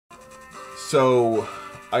So,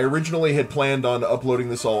 I originally had planned on uploading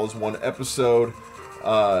this all as one episode,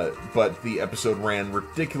 but the episode ran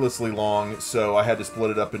ridiculously long, so I had to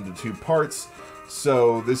split it up into 2 parts.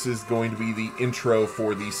 So, this is going to be the intro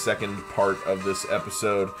for the second part of this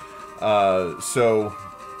episode.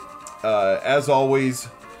 As always,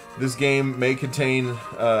 this game may contain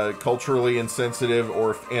culturally insensitive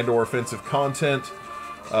or offensive content.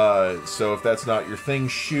 So if that's not your thing,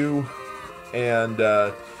 shoo. And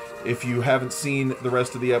if you haven't seen the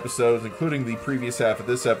rest of the episodes, including the previous half of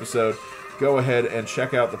this episode, go ahead and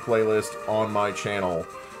check out the playlist on my channel.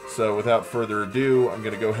 So without further ado, I'm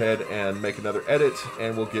going to go ahead and make another edit,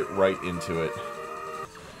 and we'll get right into it.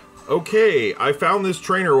 Okay, I found this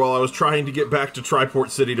trainer while I was trying to get back to Triport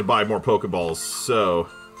City to buy more Pokeballs, so...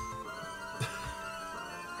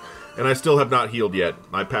 And I still have not healed yet.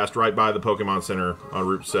 I passed right by the Pokemon Center on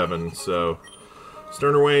Route 7, so...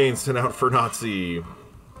 Sterner Wayne sent out for Nazi.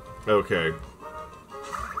 Okay.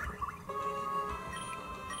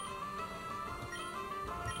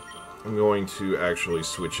 I'm going to actually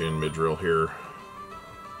switch in Midrill here.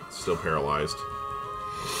 It's still paralyzed.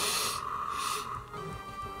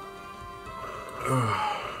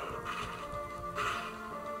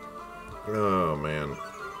 Oh, man.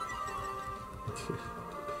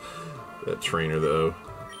 That trainer, though.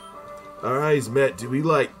 Our eyes met. Do we,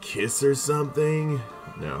 like, kiss or something?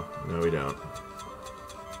 No. No, we don't.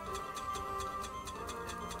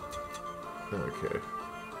 Okay.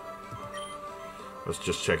 I was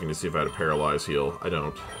just checking to see if I had a paralyze heal. I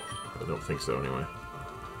don't. I don't think so, anyway.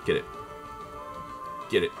 Get it.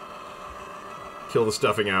 Get it. Kill the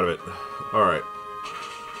stuffing out of it. Alright.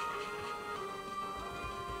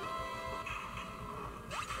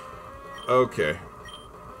 Okay.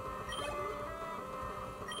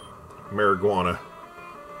 Marijuana.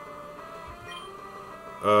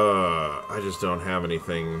 I just don't have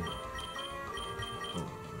anything.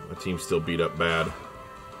 My team's still beat up bad.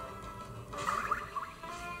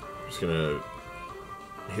 I'm just gonna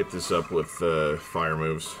hit this up with fire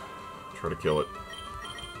moves. Try to kill it.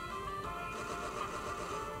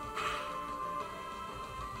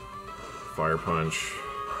 Fire punch.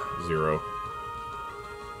 0.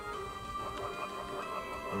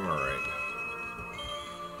 Alright.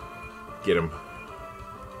 Get him.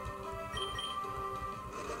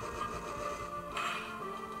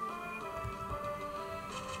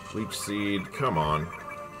 Leech Seed, come on.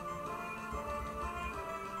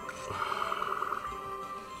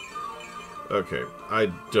 Okay, I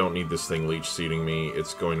don't need this thing Leech Seeding me.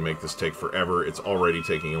 It's going to make this take forever. It's already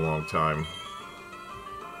taking a long time.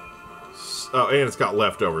 Oh, and it's got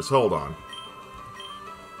leftovers. Hold on.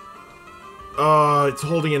 It's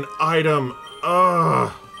holding an item.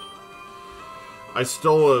 I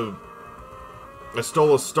stole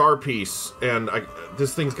a star piece, and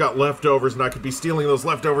this thing's got leftovers, and I could be stealing those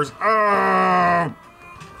leftovers. Oh,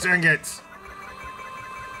 dang it.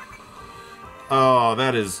 Oh,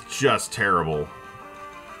 that is just terrible.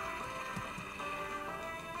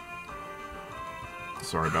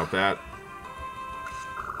 Sorry about that.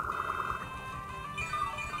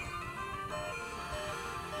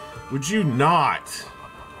 Would you not?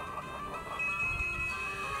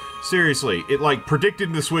 Seriously, it like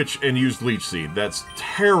predicted the switch and used Leech Seed. That's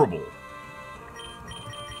terrible.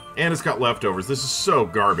 And it's got leftovers. This is so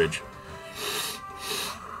garbage.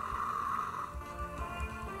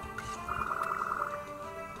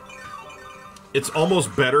 It's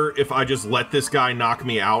almost better if I just let this guy knock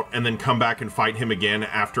me out and then come back and fight him again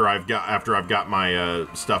after I've got my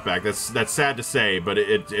stuff back. That's sad to say, but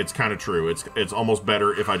it's kind of true. It's almost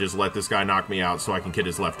better if I just let this guy knock me out so I can get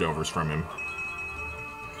his leftovers from him.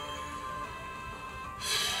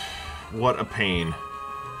 What a pain.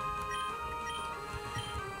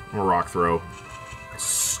 I'm a rock throw.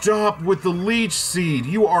 Stop with the Leech Seed.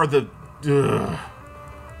 You are the... Ugh.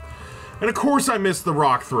 And of course I missed the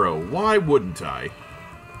rock throw. Why wouldn't I?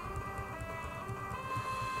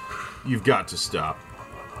 You've got to stop.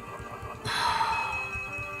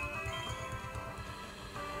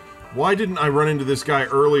 Why didn't I run into this guy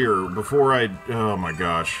earlier before I... Oh my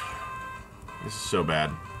gosh. This is so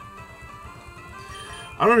bad.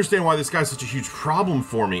 I don't understand why this guy's such a huge problem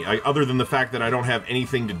for me, other than the fact that I don't have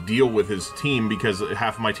anything to deal with his team because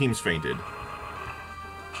half of my team's fainted.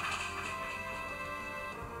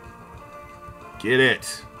 Get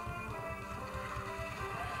it.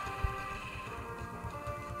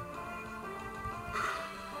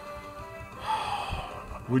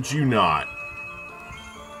 Would you not?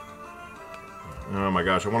 Oh my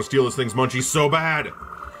gosh, I want to steal this thing's munchies so bad!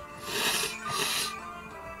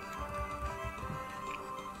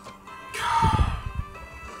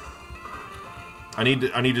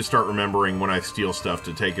 I need to start remembering when I steal stuff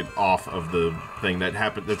to take it off of the thing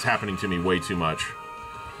that's happening to me way too much.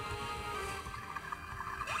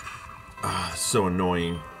 Ah, so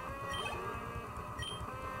annoying.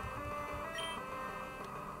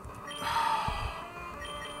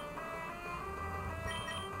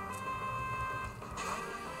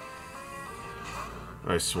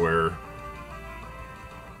 I swear.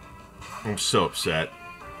 I'm so upset.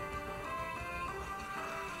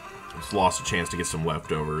 Just lost a chance to get some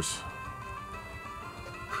leftovers.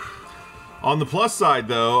 On the plus side,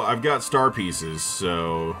 though, I've got star pieces,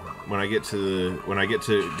 so when I get to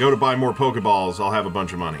go to buy more Pokeballs, I'll have a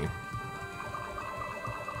bunch of money.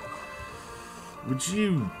 Would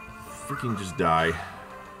you freaking just die?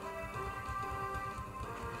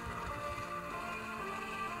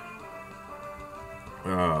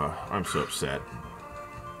 I'm so upset.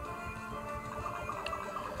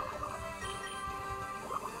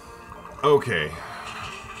 Okay.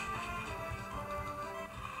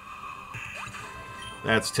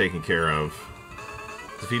 That's taken care of.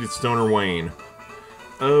 Defeated Stoner Wayne.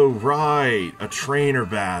 Oh, right. A trainer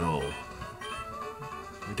battle.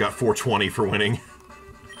 We got 420 for winning.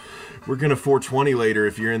 We're gonna 420 later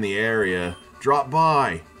if you're in the area. Drop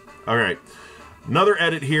by. Alright. Another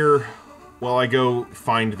edit here while I go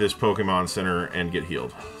find this Pokemon Center and get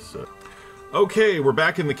healed. So. Okay, we're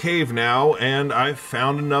back in the cave now, and I've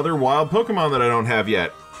found another wild Pokemon that I don't have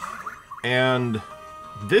yet. And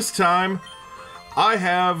this time, I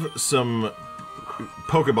have some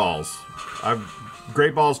Pokeballs. I've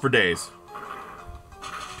great balls for days.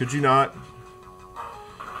 Could you not?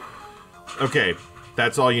 Okay,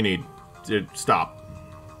 that's all you need. Stop.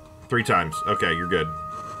 3 times. Okay, you're good.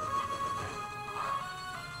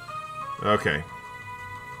 Okay.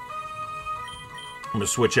 I'm gonna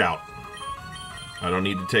switch out. I don't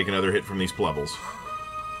need to take another hit from these Plebbles.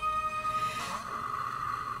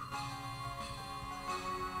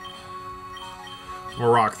 I'm gonna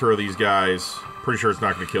rock throw these guys. Pretty sure it's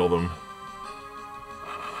not gonna kill them.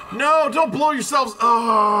 No, don't blow yourselves!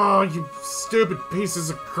 Oh, you stupid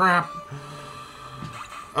pieces of crap.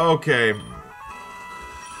 Okay.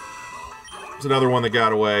 There's another one that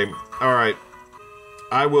got away. Alright.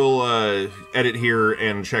 I will edit here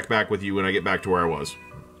and check back with you when I get back to where I was.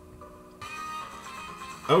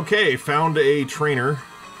 Okay, found a trainer.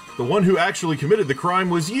 The one who actually committed the crime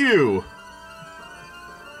was you!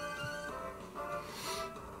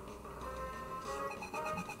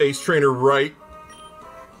 Ace Trainer right.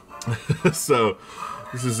 So,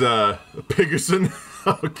 this is Pigerson.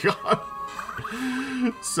 Oh god.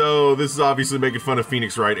 So, this is obviously making fun of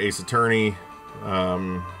Phoenix Wright, Ace Attorney.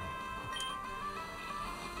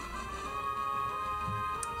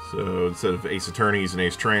 So, instead of Ace Attorney, he's an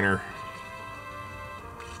Ace Trainer.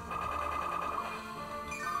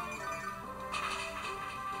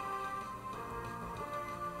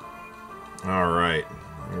 Alright,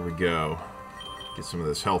 here we go. Get some of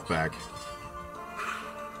this health back.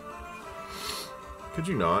 Could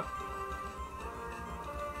you not?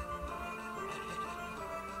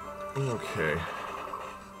 Okay.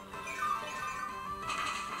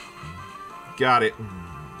 Got it.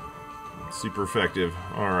 Super effective.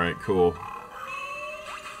 Alright, cool.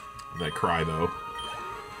 That cry, though.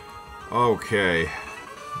 Okay.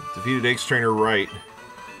 Defeated Ace Trainer right.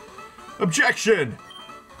 Objection!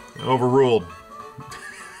 Overruled.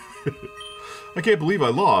 I can't believe I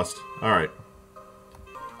lost. Alright.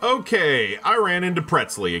 Okay, I ran into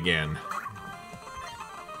Pretzley again.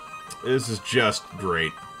 This is just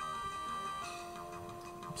great.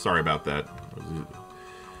 Sorry about that.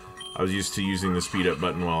 I was used to using the speed up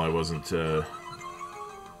button while I wasn't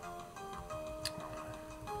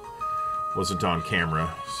on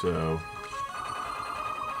camera, so...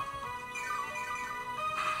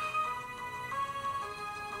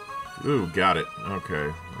 Ooh, got it. Okay,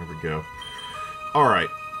 there we go. Alright.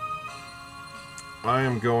 I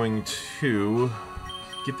am going to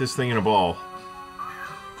get this thing in a ball.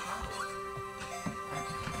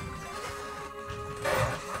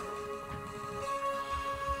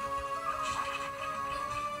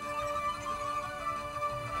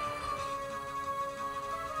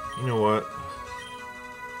 You know what?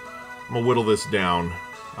 I'm gonna whittle this down.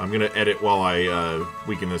 I'm gonna edit while I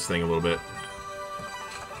weaken this thing a little bit.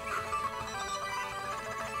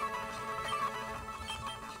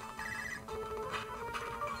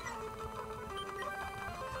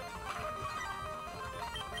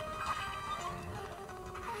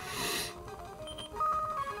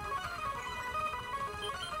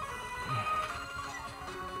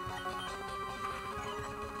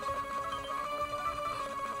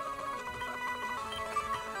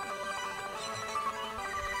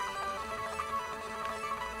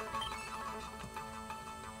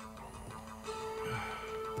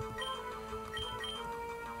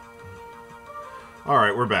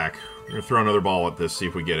 Alright, we're back. We're gonna throw another ball at this, see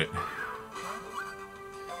if we get it.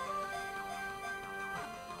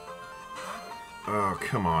 Oh,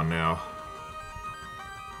 come on now.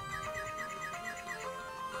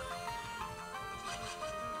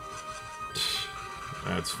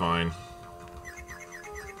 That's fine.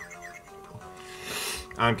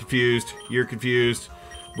 I'm confused. You're confused.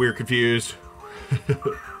 We're confused.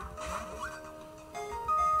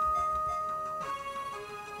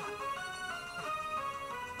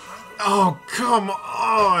 Oh, come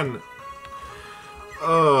on!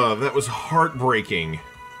 That was heartbreaking.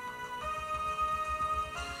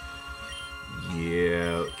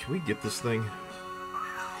 Yeah, can we get this thing?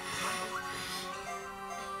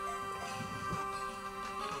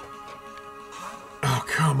 Oh,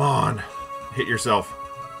 come on. Hit yourself.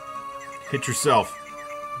 Hit yourself.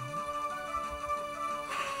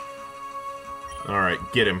 Alright,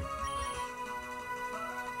 get him.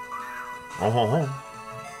 Oh.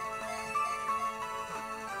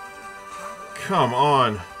 Come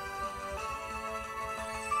on.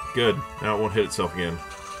 Good. Now it won't hit itself again.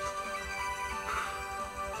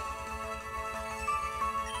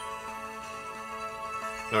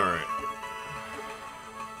 Alright.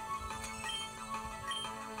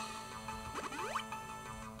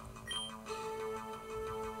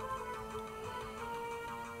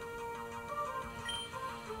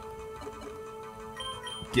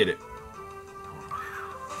 Get it.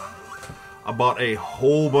 I bought a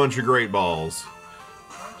whole bunch of great balls.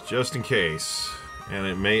 Just in case. And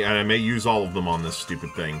I may use all of them on this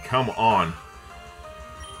stupid thing. Come on.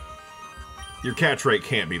 Your catch rate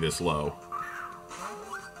can't be this low.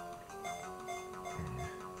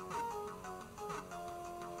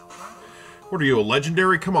 What are you, a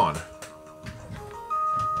legendary? Come on.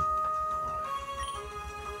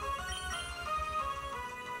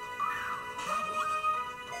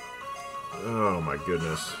 Oh my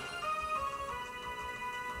goodness.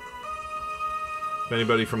 If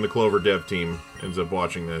anybody from the Clover dev team ends up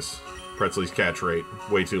watching this, Pretzely's catch rate,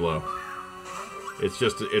 way too low.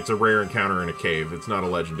 It's a rare encounter in a cave. It's not a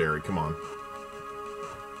legendary. Come on.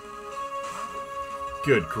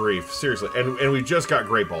 Good grief, seriously. And we just got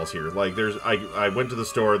great balls here. Like, I went to the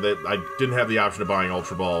store that I didn't have the option of buying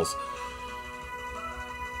ultra balls.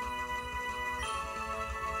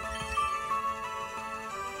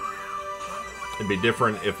 It'd be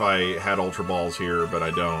different if I had ultra balls here, but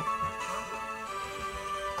I don't.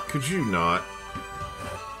 Could you not?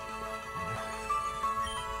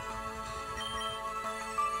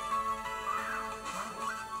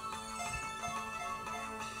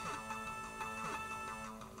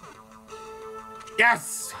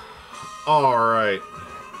 Yes! Alright.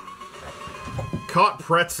 Caught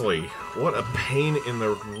Pretzely. What a pain in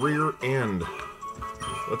the rear end.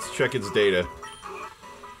 Let's check its data.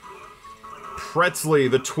 Pretzely,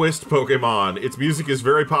 the twist Pokemon. Its music is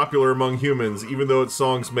very popular among humans, even though its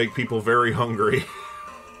songs make people very hungry.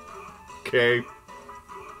 Okay.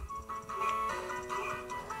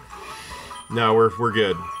 No, we're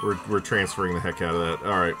good. We're transferring the heck out of that.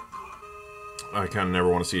 Alright. I kind of never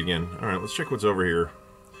want to see it again. Alright, let's check what's over here.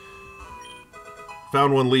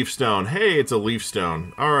 Found one leaf stone. Hey, it's a leaf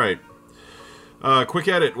stone. Alright. Quick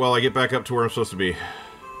edit while I get back up to where I'm supposed to be.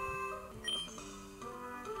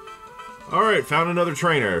 Alright, found another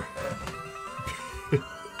trainer.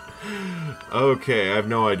 Okay, I have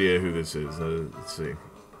no idea who this is. Let's see.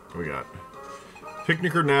 What we got?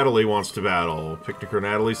 Picnicker Natalie wants to battle. Picnicker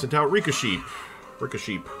Natalie sent out Ricochet.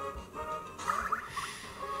 Ricochet.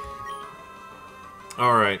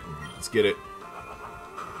 Alright, let's get it.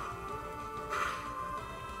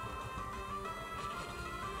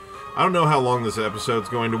 I don't know how long this episode's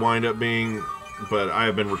going to wind up being, but I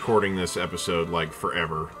have been recording this episode, like,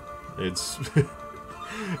 forever. It's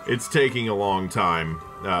it's taking a long time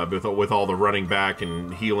with all the running back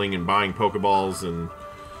and healing and buying Pokeballs and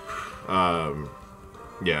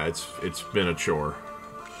yeah, it's been a chore.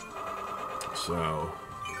 So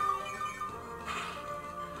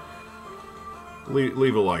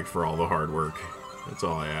leave a like for all the hard work. That's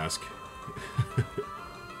all I ask.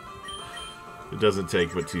 It doesn't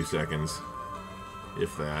take but 2 seconds,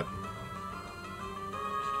 if that.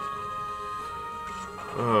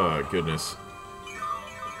 Oh, goodness.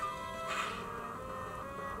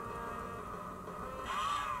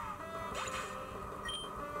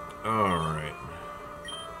 Alright.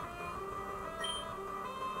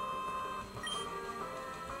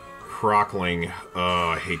 Crockling. Oh,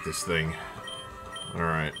 I hate this thing.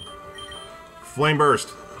 Alright. Flame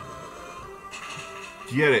Burst.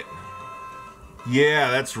 Get it.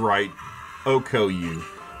 Yeah, that's right. Oko you.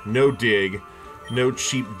 No dig. No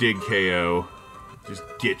cheap dig KO. Just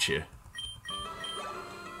get you.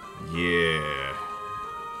 Yeah.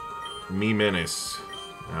 Me Menace.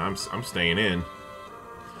 I'm staying in.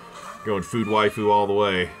 Going food waifu all the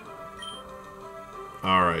way.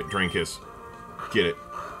 Alright, Drankus. Get it.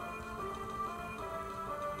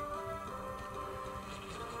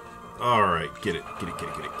 Alright, get it. Get it, get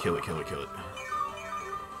it, get it. Kill it, kill it, kill it.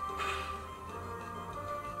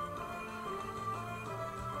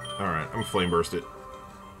 Alright, I'm gonna flame burst it.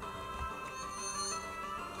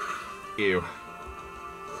 Ew.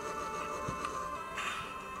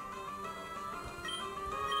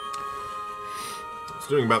 It's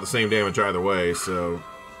doing about the same damage either way, so...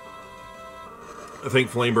 I think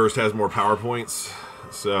Flame Burst has more power points,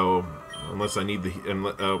 so... Unless I need the...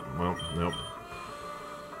 oh, well, nope.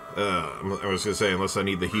 I was gonna say, unless I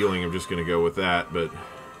need the healing, I'm just gonna go with that, but...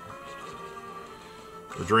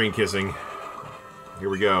 We're Drain Kissing. Here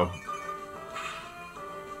we go.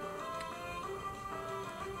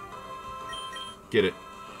 Get it.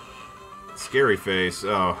 Scary face.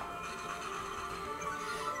 Oh.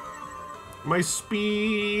 My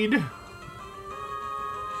speed.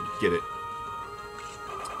 Get it.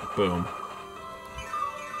 Boom.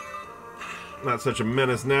 Not such a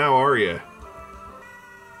menace now, are you?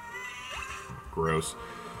 Gross.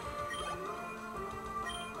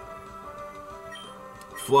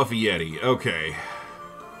 Fluffy Yeti. Okay.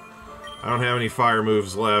 I don't have any fire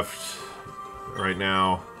moves left right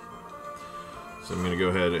now. So I'm going to go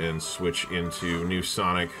ahead and switch into New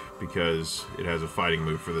Sonic because it has a fighting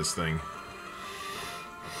move for this thing.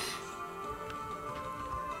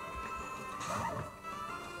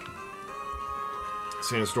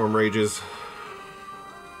 Sandstorm rages.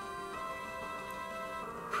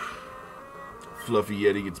 Fluffy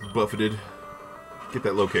Yeti gets buffeted. Get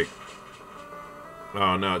that low kick.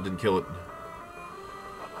 Oh no, it didn't kill it.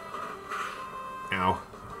 Ow.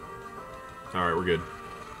 Alright, we're good.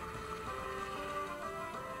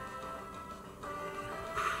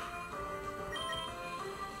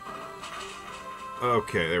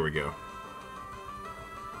 Okay, there we go.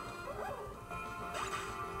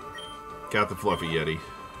 Got the Fluffy Yeti.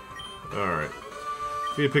 Alright.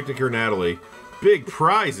 Be a picnic or Natalie. Big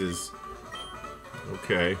prizes!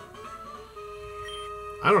 Okay.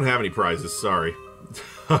 I don't have any prizes, sorry.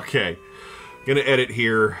 Okay. Gonna edit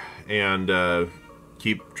here and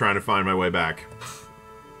keep trying to find my way back.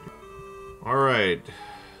 Alright.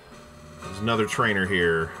 There's another trainer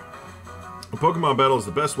here. A Pokemon battle is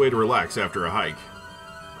the best way to relax after a hike.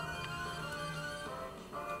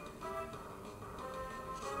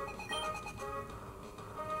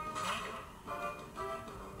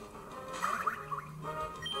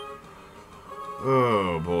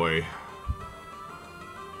 Oh boy.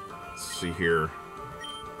 Let's see here.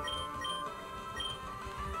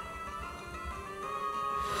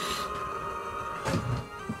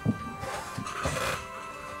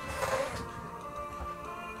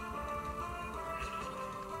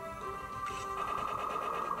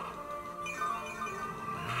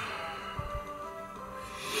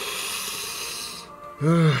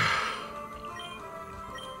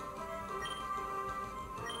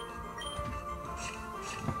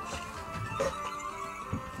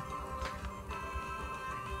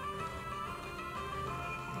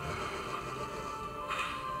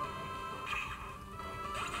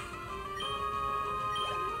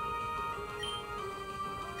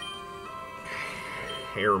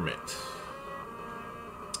 Hermit.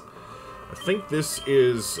 I think this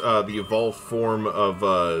is the evolved form of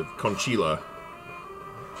Conchila.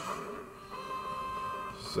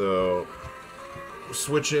 So,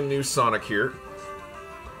 switch in New Sonic here.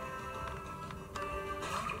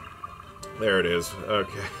 There it is.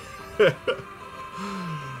 Okay.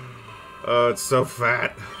 Oh, it's so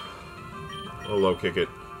fat. I'll low kick it.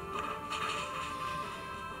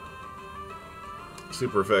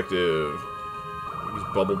 Super effective. Use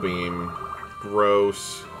Bubble Beam.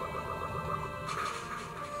 Gross.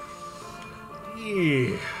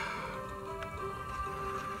 Yeah.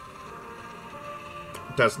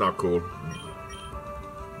 That's not cool.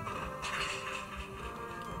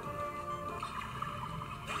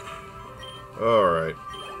 Alright.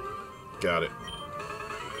 Got it.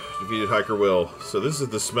 Defeated Hiker Will. So this is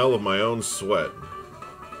the smell of my own sweat.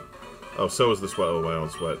 Oh, so is the smell of my own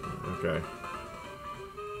sweat. Okay.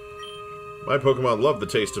 My Pokemon love the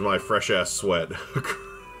taste of my fresh-ass sweat.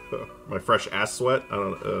 My fresh-ass sweat? I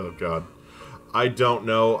don't... Oh, God. I don't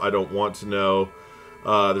know. I don't want to know.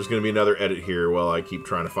 There's going to be another edit here while I keep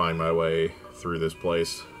trying to find my way through this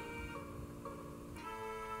place.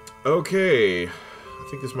 Okay. I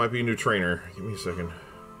think this might be a new trainer. Give me a second.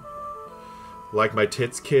 Like my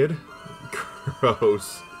tits, kid?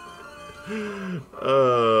 Gross.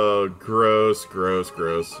 Oh, gross, gross,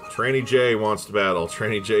 gross. Tranny J wants to battle.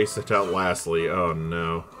 Tranny J sent out lastly. Oh,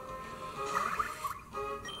 no.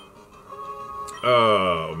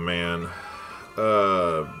 Oh, man.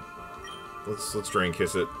 Let's drain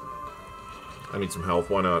kiss it. I need some health.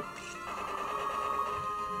 Why not?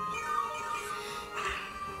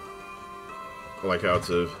 I like how it's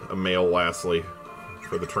a male lastly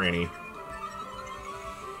for the tranny.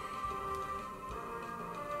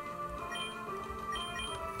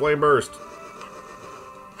 Flame burst.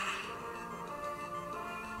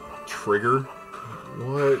 Trigger?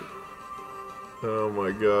 What? Oh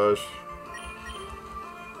my gosh.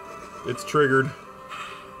 It's triggered.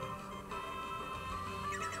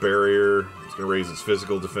 Barrier. It's gonna raise its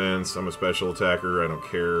physical defense. I'm a special attacker. I don't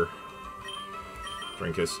care.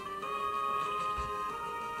 Drain kiss.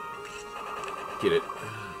 Get it.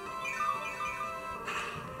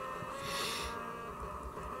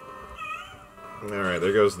 Alright,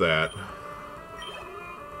 there goes that.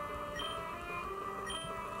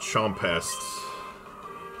 Chompest.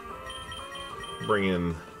 Bring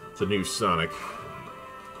in the new Sonic.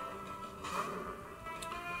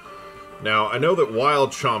 Now, I know that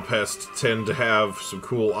wild Chompest tend to have some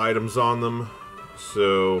cool items on them,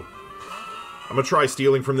 so I'm gonna try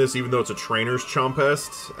stealing from this, even though it's a trainer's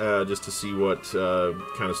Chompest, just to see what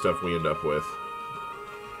kind of stuff we end up with.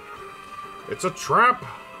 It's a trap!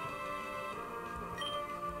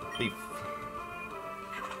 Thief.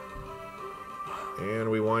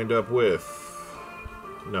 And we wind up with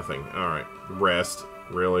nothing. Alright. Rest.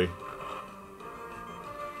 Really?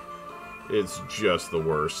 It's just the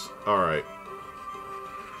worst. Alright.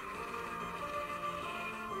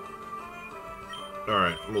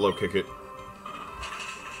 Alright, I'm gonna low kick it.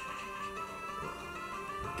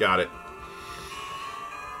 Got it.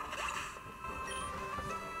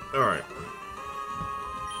 Alright.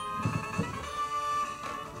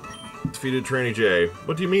 Defeated Tranny J.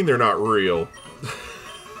 What do you mean they're not real?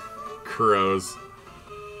 Crows.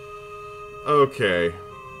 Okay.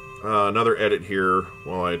 Another edit here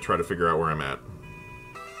while I try to figure out where I'm at.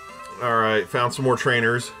 Alright, found some more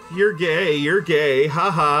trainers. You're gay,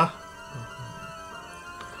 haha.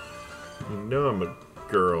 You know I'm a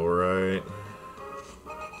girl, right?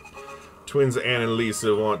 Twins Ann and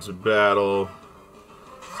Lisa want to battle.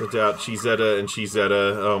 Sent out Chizetta and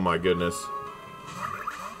Chizetta. Oh my goodness.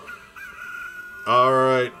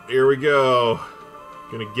 Alright, here we go.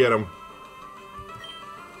 Gonna get him.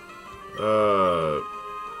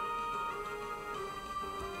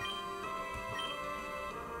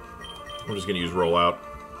 I'm just gonna use rollout.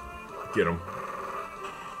 Get him.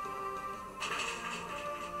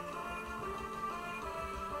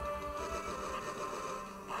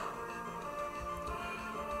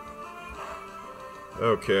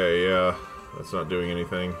 Okay, yeah. That's not doing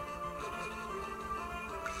anything.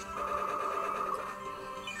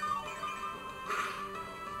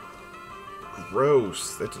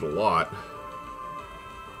 Gross. That did a lot.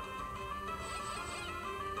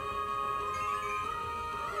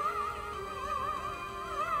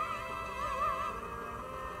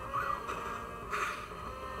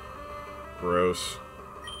 Gross.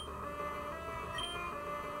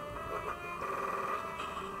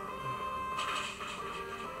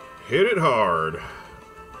 Hit it hard.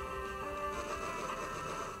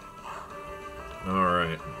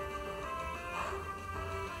 Alright.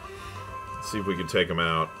 See if we can take him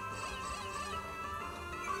out.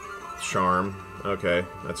 Charm. Okay,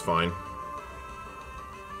 that's fine.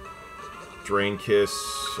 Drain Kiss.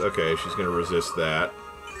 Okay, she's gonna resist that.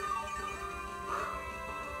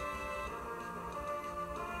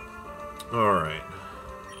 Alright.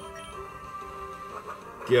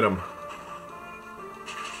 Get him.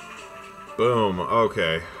 Boom.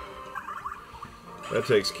 Okay. That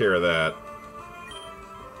takes care of that.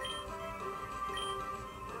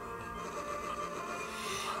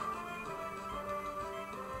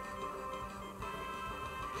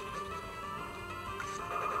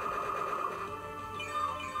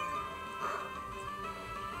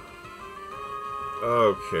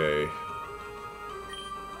 Okay.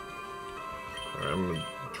 Alright, I'm gonna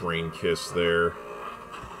Drain Kiss there.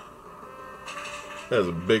 That was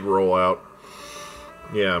a big rollout.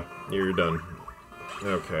 Yeah, you're done.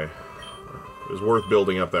 Okay. It was worth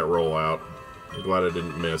building up that rollout. I'm glad I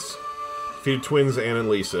didn't miss. Defeated Twins Ann and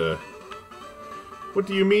Lisa. What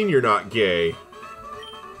do you mean you're not gay?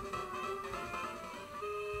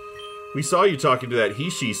 We saw you talking to that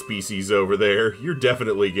he-she species over there. You're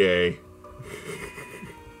definitely gay.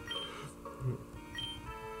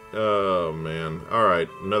 Oh, man. Alright,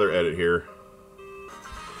 another edit here.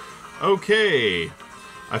 Okay.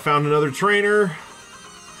 I found another trainer.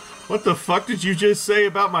 What the fuck did you just say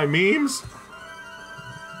about my memes?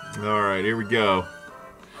 Alright, here we go.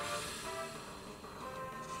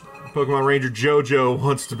 Pokemon Ranger Jojo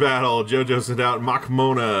wants to battle. Jojo sent out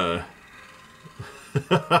Machmona.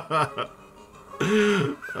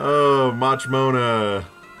 Oh, Machmona.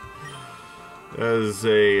 That is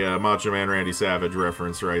a Macho Man Randy Savage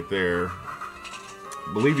reference right there.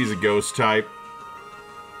 I believe he's a ghost type.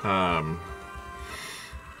 There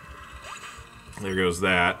goes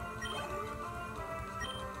that.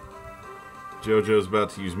 Jojo's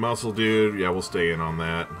about to use Muscle Dude. Yeah, we'll stay in on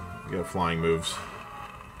that. We got flying moves.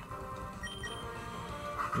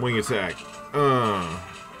 Wing attack.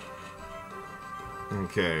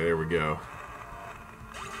 Okay, there we go.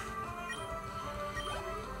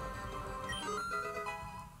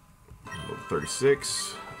 Level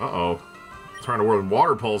 36. Uh-oh. Trying to work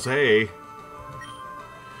Water Pulse. Hey.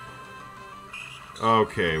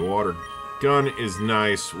 Okay, Water Gun is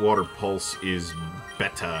nice. Water Pulse is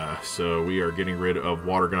better. So we are getting rid of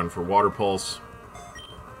Water Gun for Water Pulse.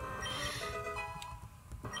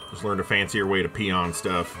 Just learned a fancier way to pee on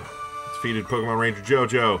stuff. Defeated Pokemon Ranger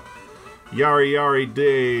Jojo. Yari Yari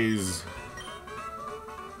Days.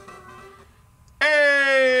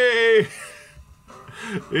 Hey!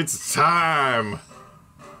 It's time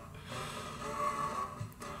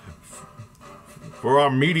for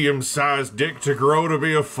our medium-sized dick to grow to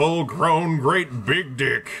be a full-grown great big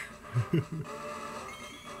dick.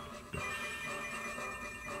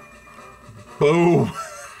 Boom.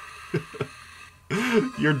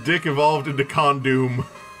 Your dick evolved into Condoom.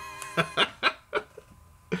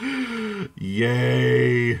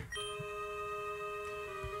 Yay. The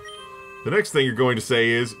next thing you're going to say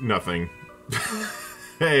is nothing.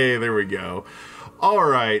 Hey, there we go.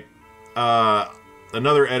 Alright.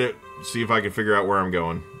 Another edit. See if I can figure out where I'm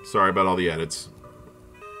going. Sorry about all the edits.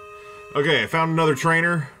 Okay, I found another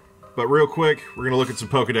trainer. But real quick, we're going to look at some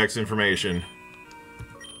Pokedex information.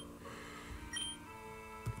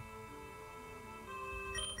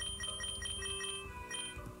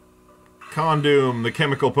 Condoom, the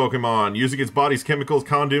chemical Pokemon. Using its body's chemicals,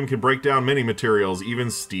 Condoom can break down many materials, even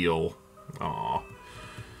steel. Aww.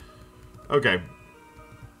 Okay.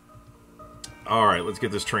 Alright, let's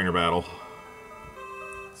get this trainer battle.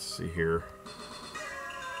 Let's see here.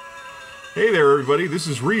 Hey there, everybody. This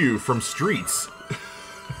is Ryu from Streets.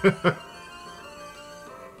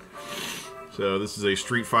 So, this is a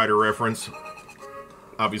Street Fighter reference.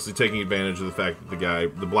 Obviously taking advantage of the fact that the guy,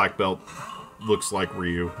 the black belt, looks like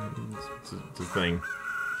Ryu. It's a thing.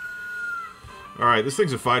 Alright, this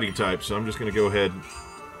thing's a fighting type, so I'm just going to go ahead and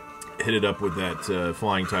hit it up with that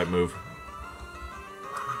flying type move.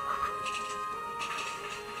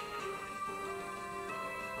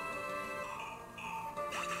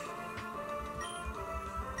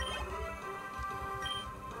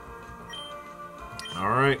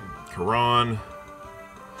 Alright, Karan.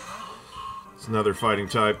 It's another fighting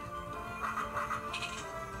type.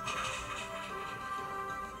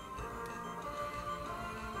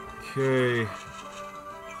 Okay.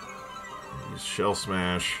 Use Shell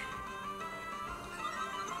Smash.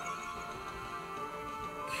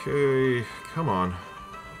 Okay, come on.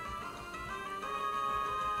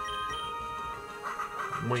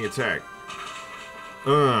 Wing attack.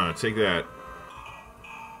 Take that.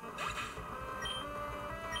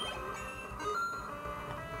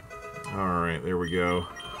 Alright, there we go.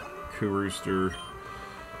 Rooster.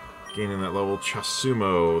 Gaining that level.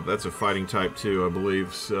 Chasumo. That's a fighting type too, I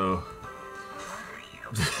believe, so.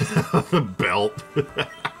 The belt.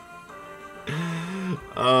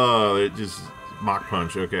 Oh, it just. Mach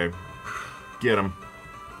Punch, okay. Get him.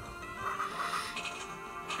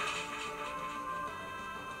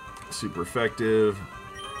 Super effective.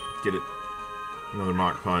 Get it. Another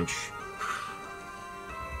Mach Punch.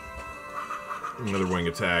 Another wing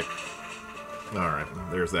attack. Alright,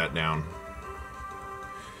 there's that down.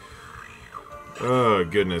 Oh,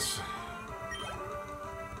 goodness.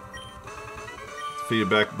 Defeated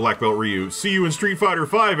back Black Belt Ryu. See you in Street Fighter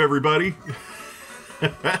V, everybody!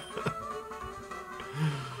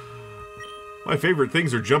 My favorite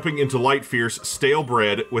things are jumping into Light Fierce, stale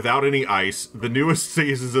bread, without any ice, the newest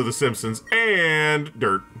seasons of The Simpsons, and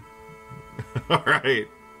dirt. Alright.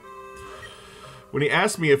 When he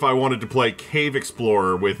asked me if I wanted to play Cave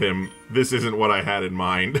Explorer with him, this isn't what I had in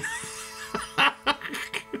mind.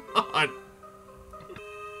 God.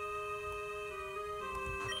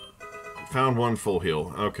 Found one full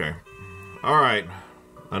heal. Okay. Alright.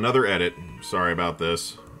 Another edit. Sorry about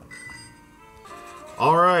this.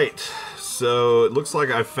 Alright. So, it looks like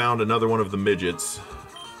I found another one of the midgets.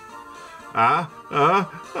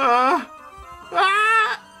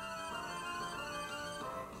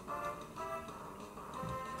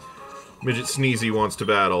 Midget Sneezy wants to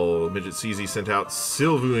battle. Midget Sneezy sent out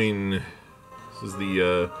Sylvuin. This is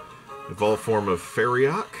the evolved form of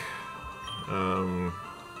Feriok.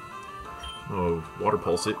 Oh, Water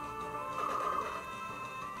Pulse it.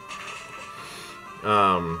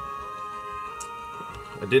 I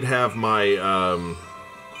did have my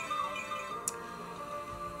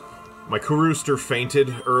my Kurooster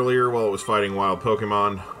fainted earlier while it was fighting wild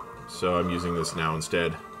Pokemon, so I'm using this now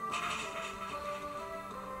instead.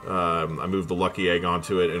 I moved the Lucky Egg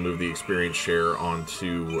onto it and moved the Experience Share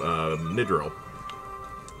onto Midrill.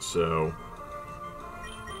 So,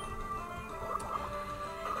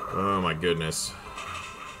 oh my goodness.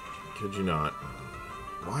 Could you not?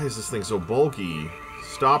 Why is this thing so bulky?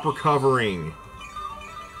 Stop recovering.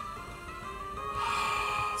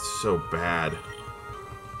 It's so bad.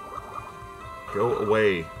 Go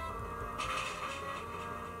away.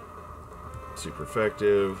 Super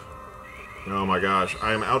effective. Oh my gosh,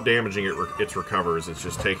 I am out-damaging its recovers. It's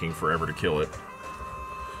just taking forever to kill it.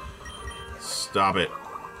 Stop it.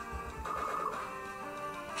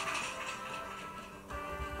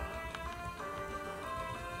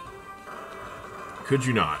 Could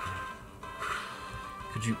you not?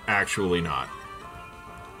 Could you actually not?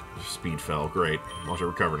 Speed fell. Great. Watch it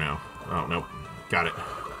recover now. Oh, nope. Got it.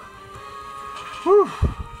 Whew.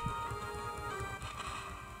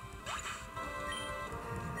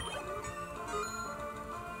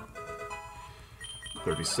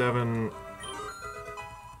 $37.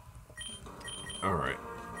 Alright.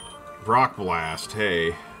 Rock Blast.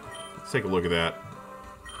 Hey. Let's take a look at that.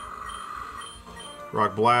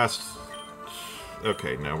 Rock Blast.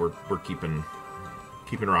 Okay, now we're keeping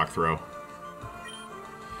Rock Throw.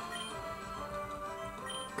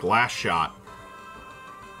 Glass Shot.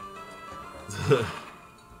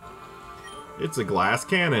 It's a glass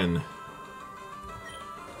cannon.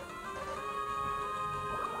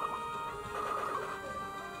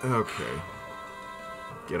 Okay.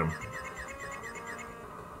 Get him.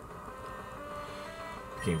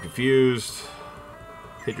 Became confused.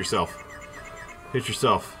 Hit yourself. Hit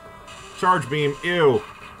yourself. Charge Beam. Ew.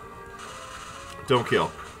 Don't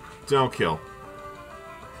kill. Don't kill.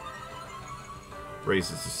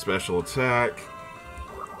 Raises the special attack.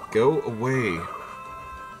 Go away.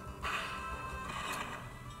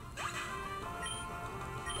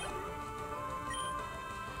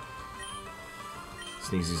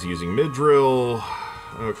 Sneezy's using Midrill.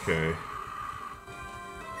 Okay.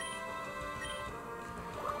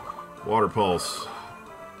 Water Pulse.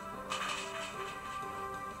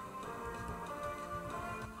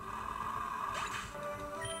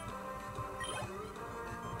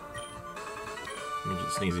 Midget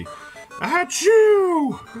Sneezy.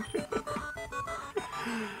 Achoo!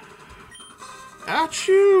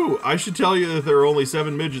 Achoo! I should tell you that there are only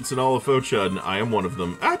 7 midgets in all of Focha, and I am one of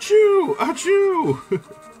them. Achoo! Achoo!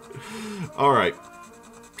 Alright.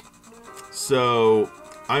 So,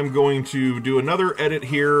 I'm going to do another edit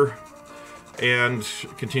here, and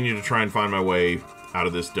continue to try and find my way out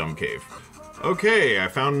of this dumb cave. Okay, I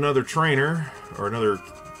found another trainer, or another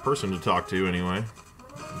person to talk to, anyway.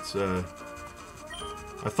 It's,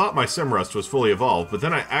 I thought my Simrust was fully evolved, but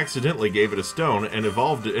then I accidentally gave it a stone and it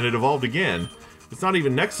evolved again. It's not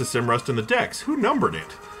even next to Simrust in the dex. Who numbered it?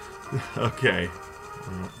 Okay.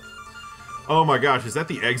 Oh my gosh, is that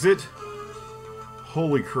the exit?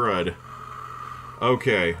 Holy crud.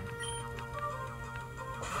 Okay.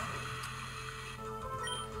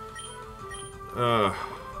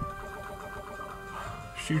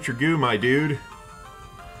 Shoot your goo, my dude.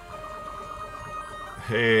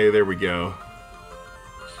 Hey, there we go.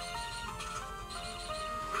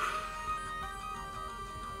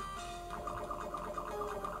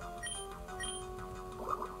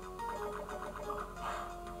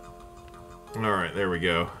 Alright, there we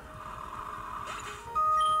go.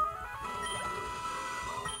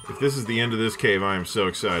 If this is the end of this cave, I am so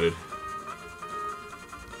excited.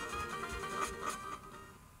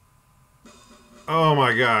 Oh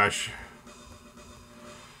my gosh.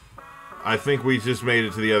 I think we just made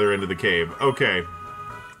it to the other end of the cave. Okay.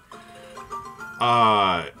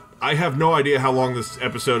 I have no idea how long this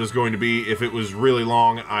episode is going to be. If it was really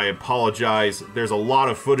long, I apologize. There's a lot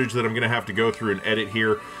of footage that I'm going to have to go through and edit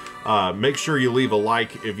here. Make sure you leave a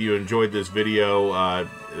like if you enjoyed this video.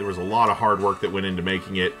 There was a lot of hard work that went into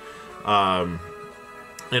making it. And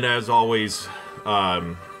as always,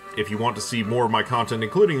 if you want to see more of my content,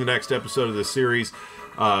 including the next episode of this series,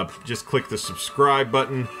 just click the subscribe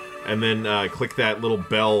button and then click that little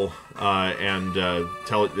bell and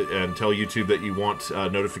tell YouTube that you want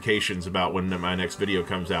notifications about when my next video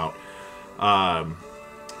comes out.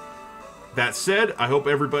 That said, I hope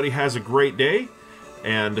everybody has a great day.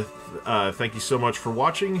 And thank you so much for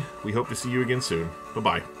watching. We hope to see you again soon.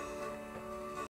 Bye-bye.